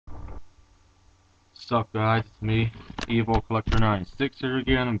What's up, guys? It's me, Evil Collector 96 here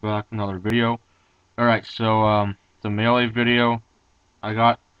again. I'm back with another video. Alright, so the Mailday video I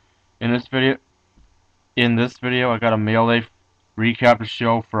got in this video. I got a Mailday recap to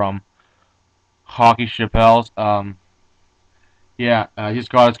show from hockeychapals. Yeah, he just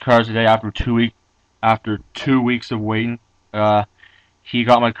got his cards today after 2 weeks of waiting. He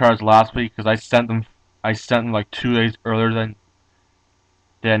got my cards last week because I sent them like 2 days earlier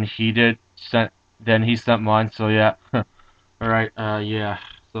than he did. Then he sent mine. So yeah. Alright, yeah.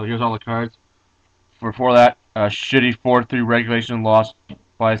 So here's all the cards. Before that, shitty 4-3 regulation loss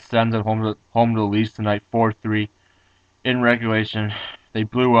by Sens at home to the Leafs tonight, 4-3 in regulation. They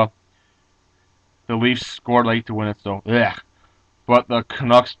blew up. The Leafs scored late to win it, so yeah. But the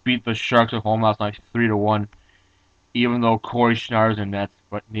Canucks beat the Sharks at home last night, 3-1. Even though Corey Schneider's in nets,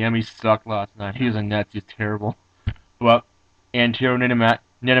 but Niemi sucked last night. He was in nets. He's terrible. But Antero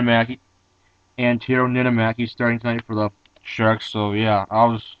Niittymaki starting tonight for the Sharks. So yeah,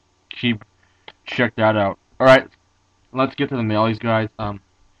 I'll just check that out. All right, let's get to the mailies, guys.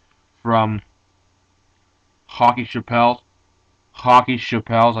 From hockeychapals,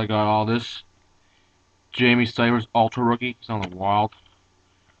 I got all this. Jamie Stivers, Ultra Rookie, he's on the Wild.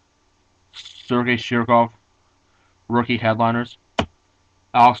 Sergei Shirkov, Rookie Headliners.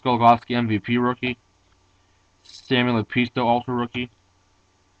 Alex Golgotsky, MVP Rookie. Samuel Lepisto, Ultra Rookie.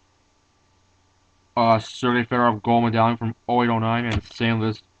 Sergei Fedorov, Gold Medallion from 0809, and St.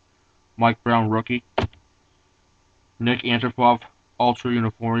 Louis, Mike Brown, Rookie. Nick Antropov, Ultra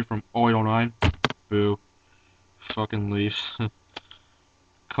Uniformity from 0809. Boo. Fucking Leafs.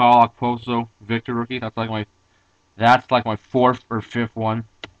 Kyle Okposo, Victor Rookie. That's like my fourth or fifth one.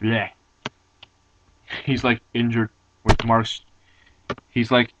 Bleh. He's like injured with Mark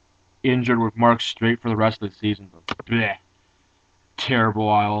Straight for the rest of the season. But bleh. Terrible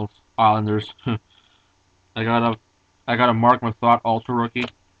Islanders. I got a Mark Mathot Ultra Rookie.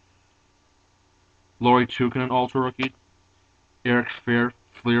 Lauri Tukkonen Ultra Rookie. Eric Fleer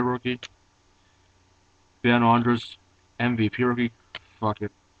Rookie. Ben Andres MVP Rookie. Fuck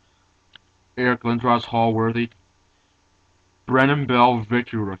it. Eric Lindros Hall-Worthy. Brennan Bell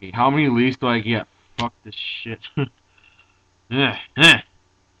Victory Rookie. How many Leafs do I get? Fuck this shit.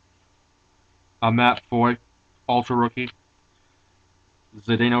 Matt Foy Ultra Rookie.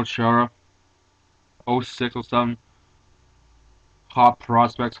 Zdeno Chara 0607. Hot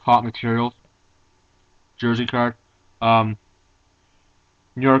Prospects, Hot Materials. Jersey card. New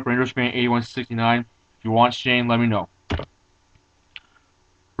York Rangers fan 8169. If you want Shane, let me know.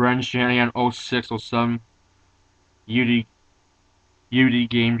 Brendan Shanahan 0607. UD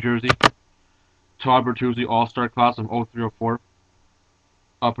game jersey. Todd Bertuzzi All-Star class of 0304.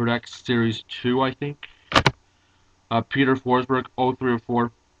 Upper Deck Series 2, I think. Peter Forsberg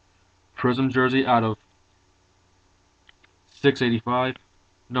 0304. Prism jersey out of 685.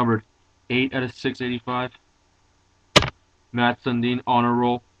 Numbered 8 out of 685. Matt Sundin Honor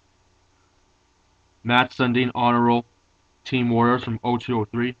Roll. Team Warriors from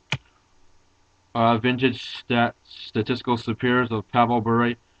 0203. Vintage Statistical Superiors of Pavel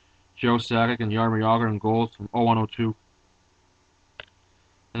Bure, Joe Sakic, and Jaromir Jagr in goals from 0102.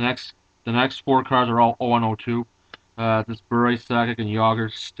 The next four cards are all 0102. This Bure, Sakic, and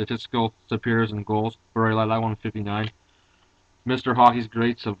Jagr Statistical Superiors in goals. Bure led that 159. Mr. Hockey's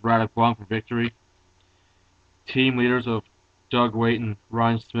Greats of Radek Blanc for victory. Team Leaders of Doug Waite and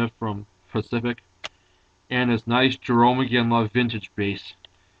Ryan Smith from Pacific. And this nice Jerome Love vintage base.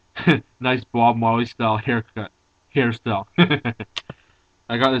 Nice Bob Marley style hairstyle.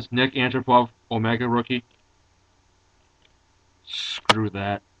 I got this Nick Antropov Omega Rookie. Screw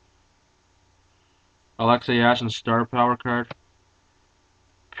that. Alexei Yashin Star Power card.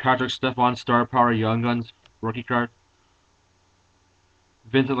 Patrick Stefan Star Power Young Guns Rookie card.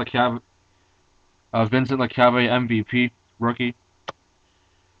 Vincent LeCave MVP Rookie.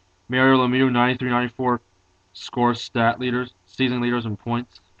 Mario Lemieux 93-94 Score Stat Leaders, Season Leaders in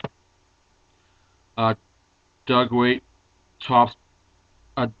points. Doug Waite Tops.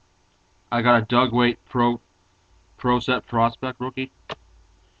 I got a Doug Waite Pro Set Prospect Rookie.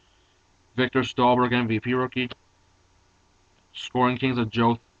 Victor Stahlberg MVP Rookie. Scoring Kings of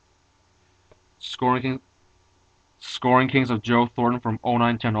Joe Thornton from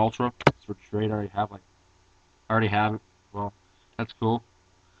 0910 Ultra. It's for trade. I already have it. Well, that's cool.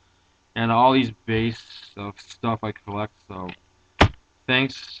 And all these base of stuff I collect. So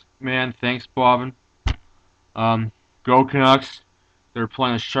thanks, man. Thanks, Bobbin. Go Canucks. They're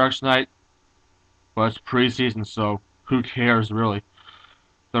playing the Sharks tonight, but it's preseason, so who cares really?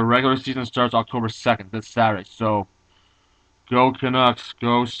 The regular season starts October 2nd, this Saturday. So go Canucks.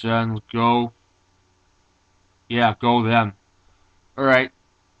 Go Sens. Go Yeah, go them. All right,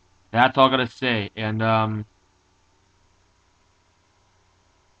 that's all I gotta say. And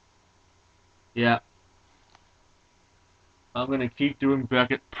yeah, I'm gonna keep doing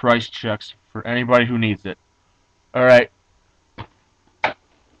Beckett price checks for anybody who needs it. All right,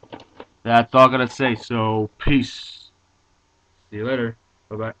 that's all I gotta say. So peace. See you later.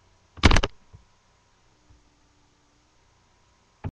 Bye bye.